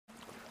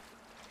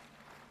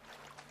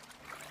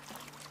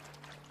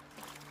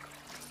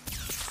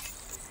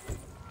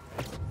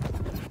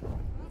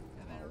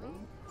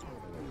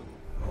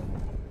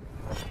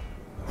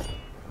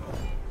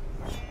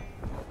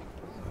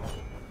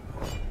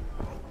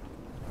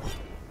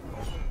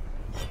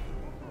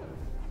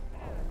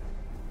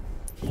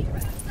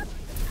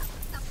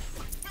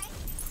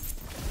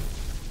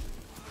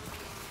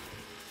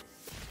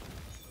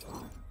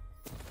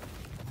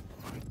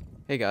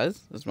Hey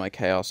guys, this is my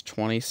Chaos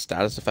 20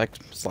 status effect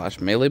slash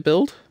melee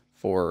build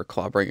for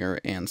Clawbringer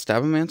and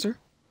Stabbomancer.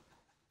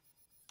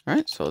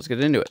 Alright, so let's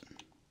get into it.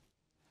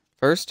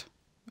 First,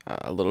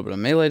 a little bit of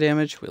melee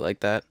damage, we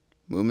like that.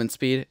 Movement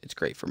speed, it's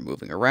great for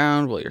moving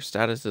around while your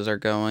statuses are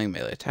going.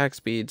 Melee attack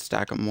speed,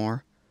 stack them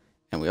more.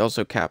 And we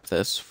also cap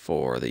this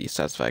for the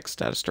status effects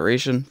status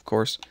duration, of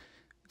course.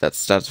 That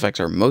status effects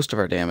are most of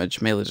our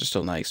damage. Melees are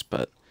still nice,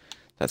 but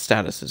that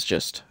status is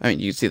just, I mean,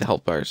 you can see the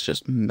health bars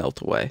just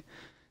melt away.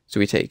 So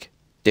we take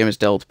damage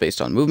dealt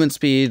based on movement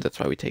speed. That's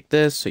why we take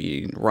this, so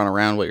you can run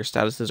around while your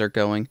statuses are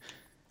going.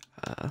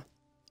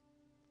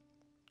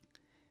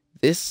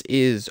 This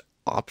is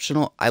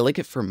optional. I like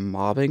it for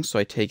mobbing, so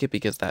I take it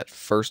because that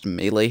first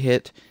melee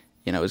hit,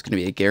 you know, is going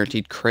to be a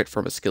guaranteed crit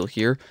from a skill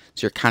here.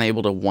 So you're kind of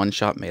able to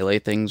one-shot melee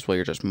things while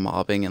you're just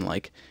mobbing and,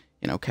 like,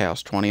 you know,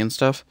 Chaos 20 and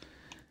stuff.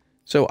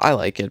 So I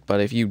like it,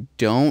 but if you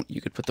don't, you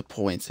could put the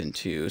points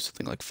into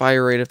something like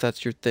fire rate if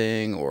that's your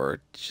thing,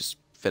 or just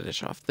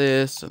finish off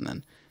this and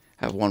then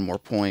have one more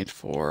point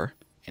for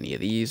any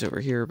of these over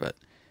here. But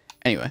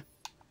anyway,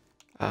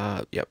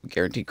 yep,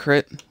 guaranteed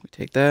crit, we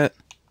take that.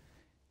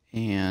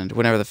 And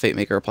whenever the Fate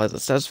Maker applies a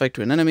status effect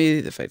to an enemy,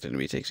 the affected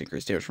enemy takes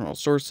increased damage from all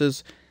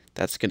sources.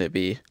 That's going to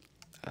be,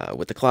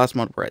 with the class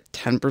mod, we're at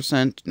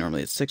 10%,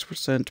 normally it's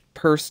 6%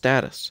 per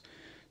status.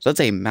 So that's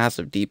a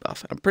massive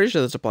debuff. And I'm pretty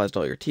sure this applies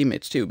to all your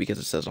teammates too, because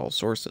it says all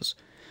sources.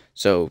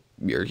 So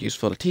you're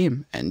useful to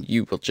team, and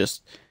you will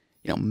just,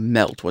 you know,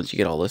 melt once you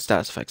get all those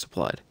status effects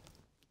applied.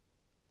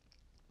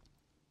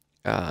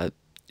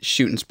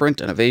 Shoot and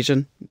sprint and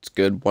evasion, it's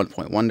good. 1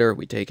 point wonder,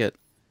 we take it.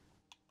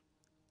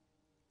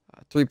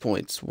 3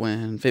 points.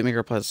 When Fate Maker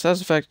applies a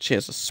status effect,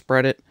 chance to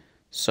spread it.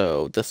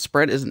 So the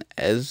spread isn't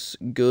as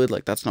good,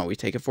 like that's not what we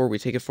take it for. We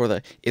take it for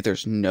the, if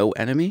there's no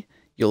enemy,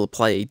 you'll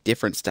apply a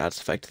different status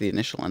effect to the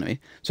initial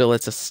enemy. So it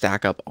lets us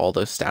stack up all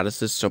those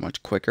statuses so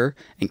much quicker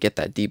and get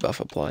that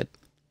debuff applied.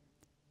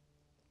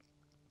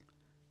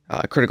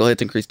 Critical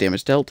hits increase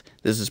damage dealt.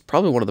 This is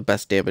probably one of the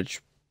best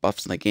damage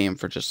buffs in the game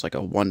for just like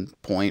a 1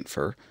 point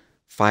for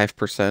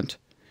 5%,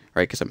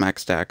 right? Because it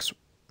max stacks.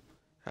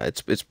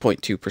 It's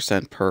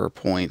 0.2% per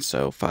point,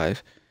 so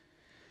 5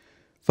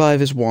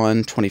 is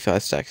 1,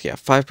 25 stacks. Yeah,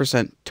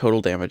 5%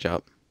 total damage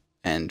up.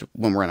 And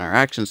when we're in our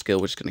action skill,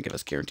 which is going to give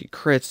us guaranteed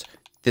crits,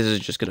 this is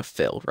just going to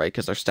fill, right?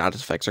 Because our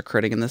status effects are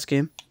critting in this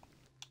game.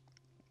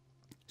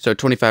 So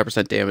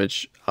 25%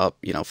 damage up,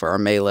 you know, for our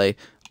melee,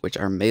 which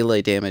our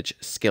melee damage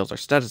scales our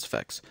status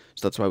effects.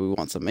 So that's why we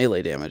want some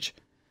melee damage.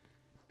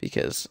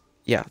 Because,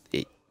 yeah,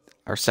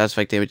 our status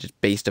effect damage is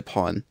based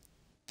upon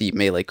the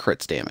melee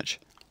crits damage.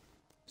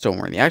 So when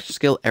we're in the action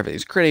skill,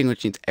 everything's critting,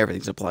 which means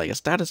everything's applying a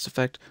status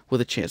effect with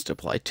a chance to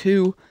apply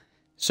 2.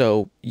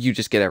 So you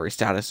just get every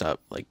status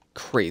up like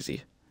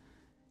crazy.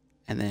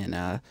 And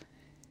then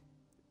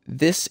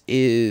this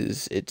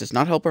is, it does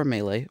not help our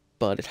melee,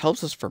 but it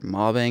helps us for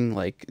mobbing.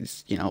 Like,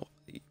 you know,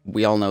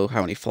 we all know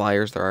how many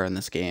flyers there are in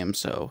this game.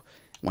 So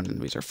when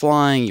enemies are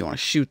flying, you want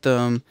to shoot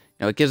them.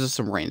 You know, it gives us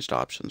some ranged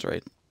options,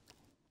 right?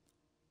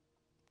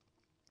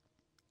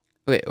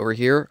 Okay, over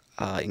here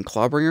in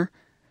Clawbringer,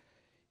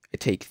 I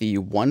take the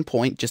 1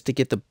 point just to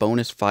get the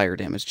bonus fire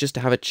damage, just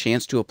to have a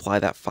chance to apply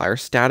that fire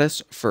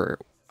status for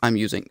when I'm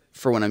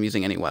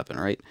using any weapon,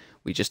 right?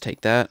 We just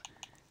take that.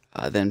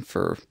 Then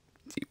for,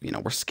 you know,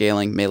 we're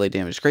scaling melee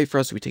damage is great for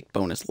us. So we take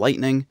bonus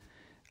lightning,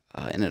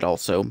 and it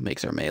also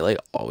makes our melee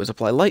always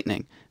apply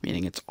lightning,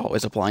 meaning it's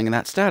always applying in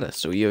that status.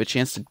 So you have a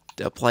chance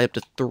to apply up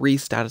to 3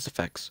 status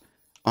effects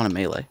on a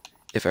melee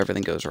if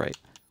everything goes right,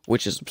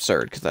 which is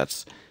absurd because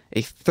that's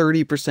a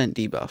 30%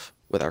 debuff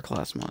with our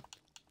class mod.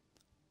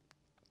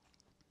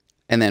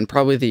 And then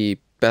probably the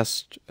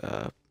best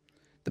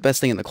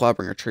thing in the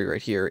Clawbringer tree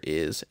right here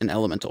is an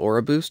elemental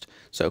aura boost.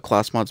 So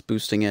class mods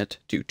boosting it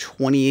to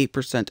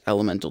 28%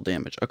 elemental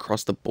damage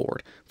across the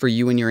board for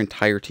you and your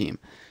entire team.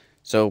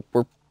 So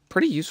we're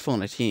pretty useful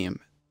in a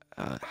team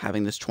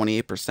having this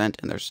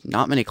 28%, and there's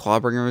not many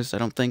Clawbringers, I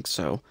don't think.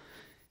 So,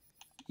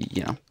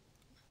 you know,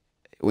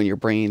 when you're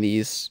bringing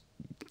these,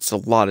 it's a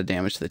lot of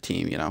damage to the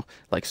team, you know.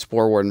 Like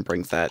Spore Warden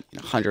brings that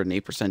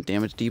 108%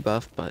 damage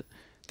debuff, but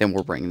then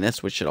we're bringing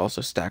this, which should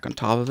also stack on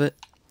top of it.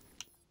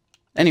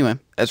 Anyway,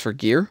 as for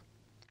gear,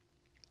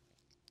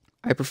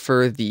 I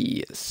prefer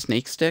the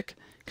snake stick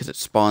because it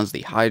spawns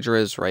the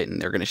hydras, right?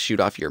 And they're going to shoot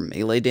off your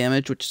melee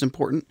damage, which is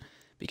important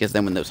because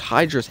then when those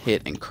hydras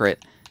hit and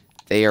crit,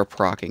 they are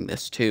proccing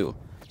this too.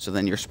 So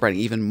then you're spreading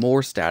even more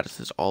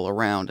statuses all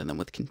around. And then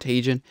with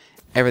contagion,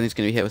 everything's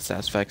going to be hit with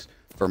status effects.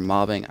 For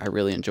mobbing, I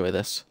really enjoy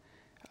this.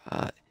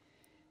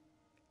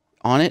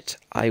 On it,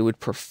 I would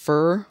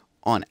prefer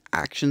on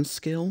action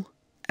skill,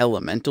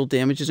 elemental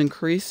damage is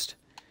increased,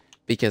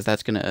 because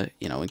that's going to,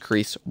 you know,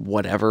 increase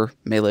whatever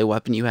melee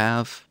weapon you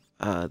have.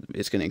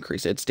 It's going to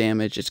increase its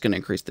damage. It's going to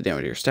increase the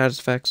damage of your status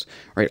effects,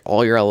 right?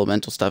 All your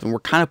elemental stuff. And we're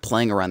kind of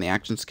playing around the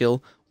action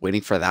skill,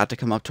 waiting for that to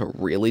come up to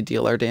really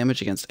deal our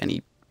damage against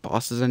any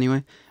bosses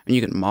anyway. And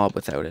you can mob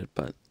without it,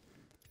 but...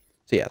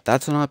 So yeah,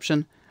 that's an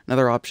option.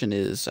 Another option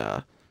is,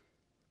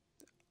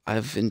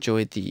 I've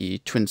enjoyed the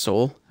Twin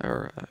Soul,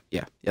 or,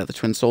 the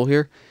Twin Soul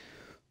here.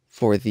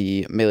 For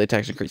the melee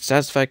attacks increased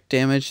status effect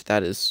damage,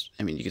 that is,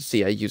 I mean, you can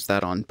see I use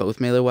that on both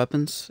melee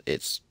weapons.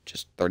 It's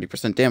just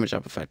 30% damage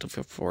up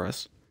effectively for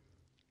us.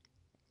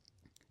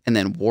 And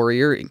then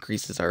Warrior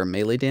increases our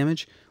melee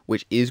damage,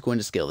 which is going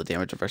to scale the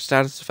damage of our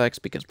status effects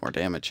because more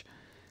damage.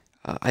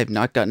 I have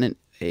not gotten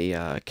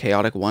a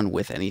chaotic one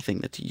with anything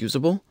that's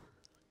usable,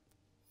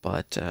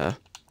 but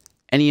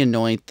any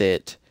anoint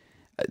that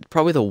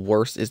probably the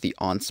worst is the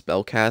on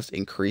spellcast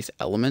increase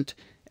element,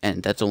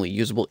 and that's only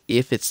usable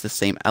if it's the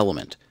same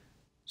element.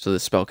 So the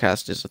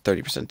spellcast is a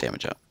 30%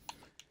 damage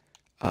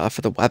up.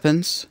 For the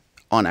weapons,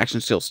 on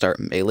action skill start,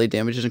 melee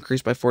damage is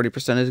increased by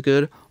 40% is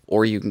good,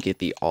 or you can get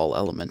the all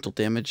elemental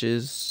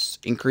damages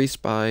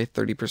increased by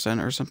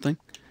 30% or something.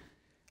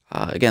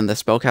 Again, the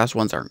spellcast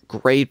ones aren't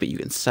great, but you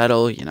can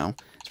settle, you know,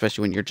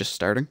 especially when you're just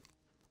starting.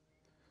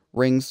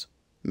 Rings,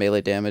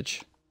 melee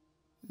damage.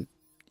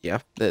 Yeah,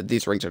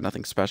 these rings are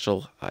nothing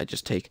special. I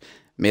just take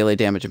melee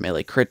damage and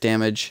melee crit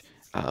damage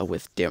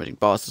with damaging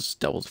bosses,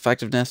 doubles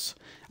effectiveness.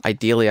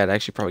 Ideally, I'd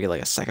actually probably get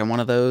like a second one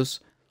of those.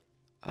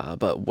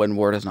 But when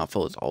ward is not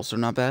full, it's also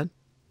not bad.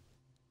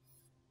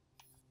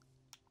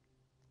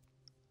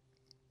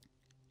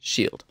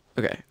 Shield.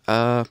 Okay.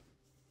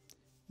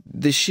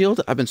 The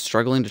shield, I've been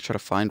struggling to try to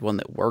find one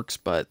that works,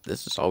 but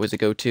this is always a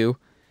go-to.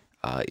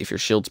 If your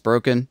shield's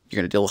broken, you're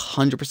going to deal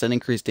 100%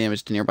 increased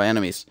damage to nearby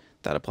enemies.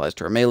 That applies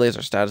to our melees,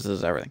 our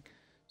statuses, everything.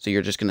 So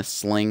you're just going to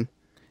sling,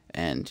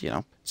 and, you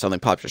know, something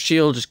pops your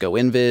shield, just go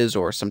invis,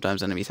 or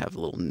sometimes enemies have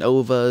little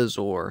novas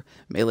or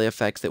melee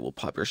effects that will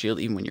pop your shield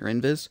even when you're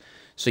invis.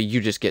 So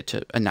you just get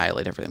to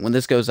annihilate everything. When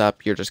this goes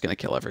up, you're just going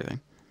to kill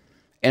everything.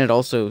 And it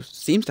also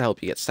seems to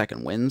help you get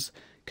second wins,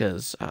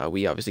 because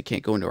we obviously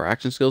can't go into our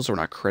action skills, so we're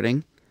not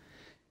critting.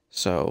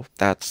 So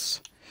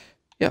that's,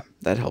 yeah,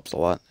 that helps a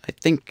lot. I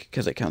think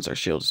because it counts our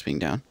shield as being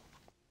down.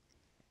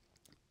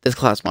 This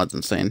class mod's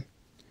insane.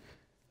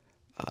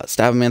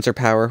 Stabbomancer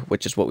power,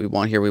 which is what we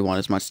want here. We want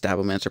as much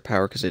Stabbomancer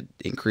power because it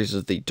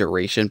increases the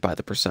duration by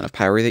the percent of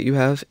power that you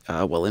have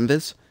while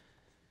invis.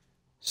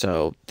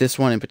 So this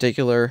one in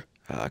particular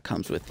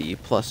comes with the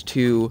 +2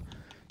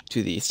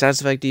 to the status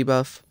effect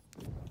debuff,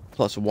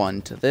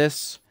 +1 to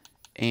this,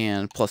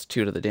 and +2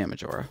 to the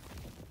damage aura.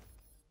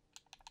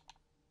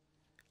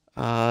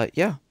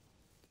 Yeah.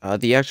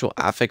 The actual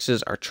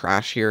affixes are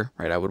trash here,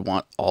 right? I would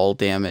want all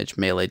damage,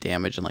 melee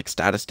damage, and like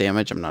status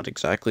damage. I'm not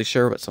exactly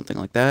sure, but something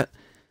like that.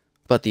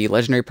 But the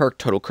legendary perk,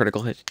 total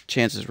critical hit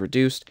chance is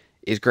reduced,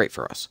 is great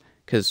for us.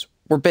 Because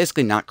we're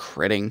basically not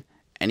critting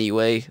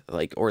anyway,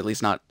 like, or at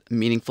least not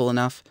meaningful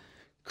enough.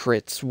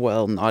 Crits,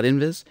 well, not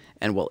invis.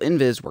 And while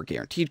invis, we're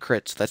guaranteed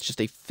crits, so that's just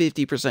a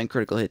 50%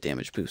 critical hit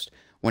damage boost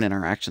when in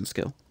our action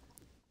skill.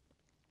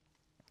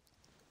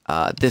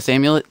 This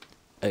amulet,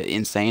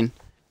 insane.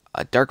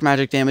 Dark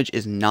magic damage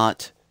is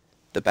not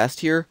the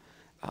best here.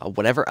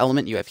 Whatever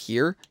element you have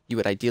here, you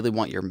would ideally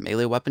want your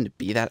melee weapon to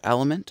be that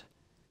element.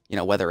 You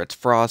know, whether it's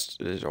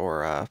frost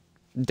or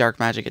dark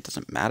magic, it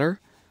doesn't matter.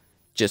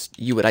 Just,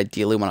 you would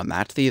ideally want to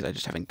match these. I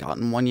just haven't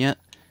gotten one yet.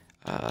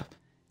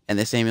 And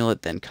this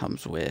amulet then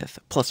comes with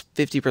plus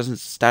 50%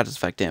 status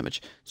effect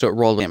damage. So it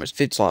rolled damage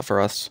 50 slot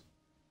for us.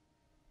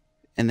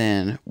 And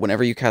then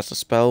whenever you cast a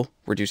spell,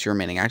 reduce your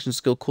remaining action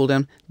skill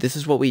cooldown. This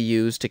is what we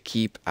use to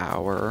keep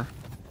our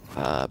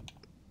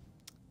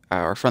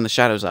From the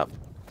Shadows up.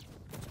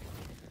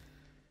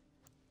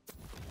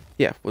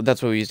 Yeah, well,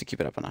 that's what we use to keep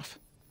it up enough.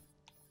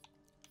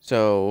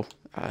 So,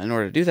 in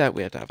order to do that,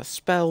 we have to have a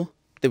spell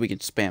that we can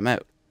spam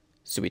out.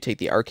 So we take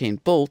the Arcane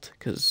Bolt,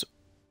 because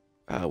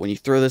when you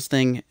throw this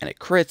thing and it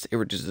crits, it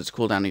reduces its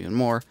cooldown even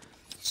more.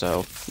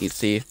 So, you can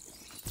see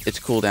its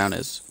cooldown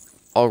is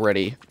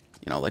already,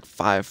 you know, like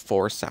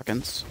 4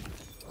 seconds.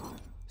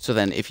 So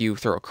then if you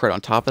throw a crit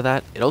on top of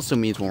that, it also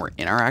means when we're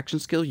in our action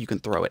skill, you can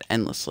throw it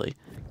endlessly.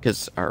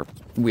 Because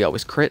we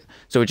always crit,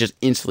 so it just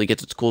instantly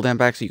gets its cooldown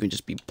back, so you can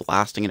just be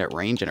blasting it at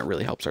range, and it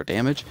really helps our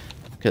damage.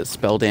 Because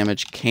spell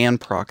damage can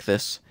proc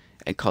this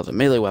and cause a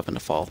melee weapon to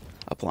fall,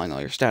 applying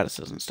all your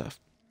statuses and stuff.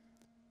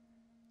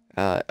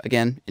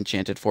 Again,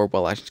 enchanted for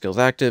while action skills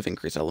active,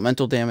 increase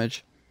elemental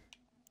damage.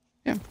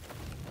 Yeah.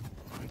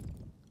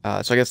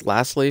 So I guess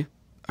lastly,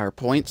 our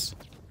points.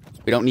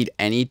 We don't need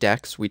any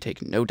dex. We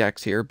take no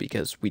dex here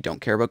because we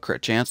don't care about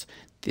crit chance.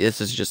 This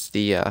is just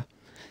the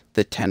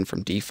 10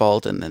 from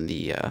default, and then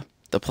the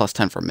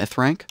 +10 for myth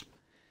rank.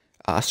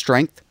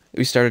 Strength,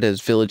 we started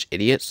as Village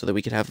Idiot so that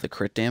we could have the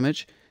crit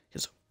damage.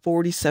 Because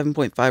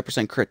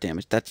 47.5% crit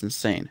damage, that's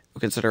insane,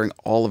 considering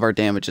all of our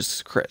damage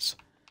is crits.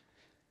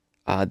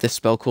 This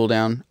spell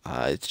cooldown,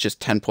 it's just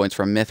 10 points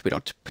from myth. We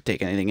don't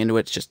take anything into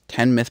it. It's just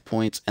 10 myth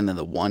points, and then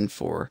the 1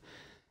 for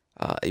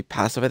a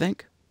passive, I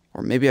think.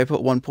 Or maybe I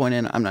put 1 point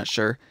in, I'm not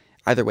sure.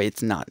 Either way,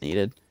 it's not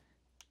needed.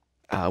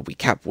 We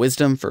cap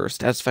Wisdom for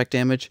status effect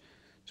damage.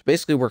 So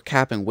basically, we're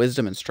capping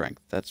Wisdom and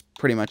Strength. That's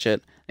pretty much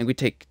it. And we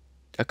take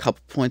a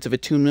couple points of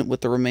attunement with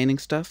the remaining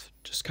stuff,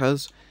 just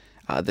because.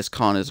 This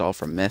con is all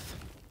from myth.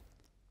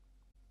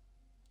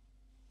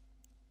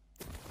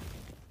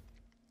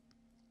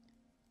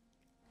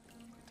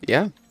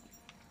 Yeah,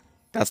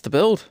 that's the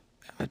build.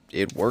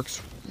 It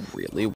works really well.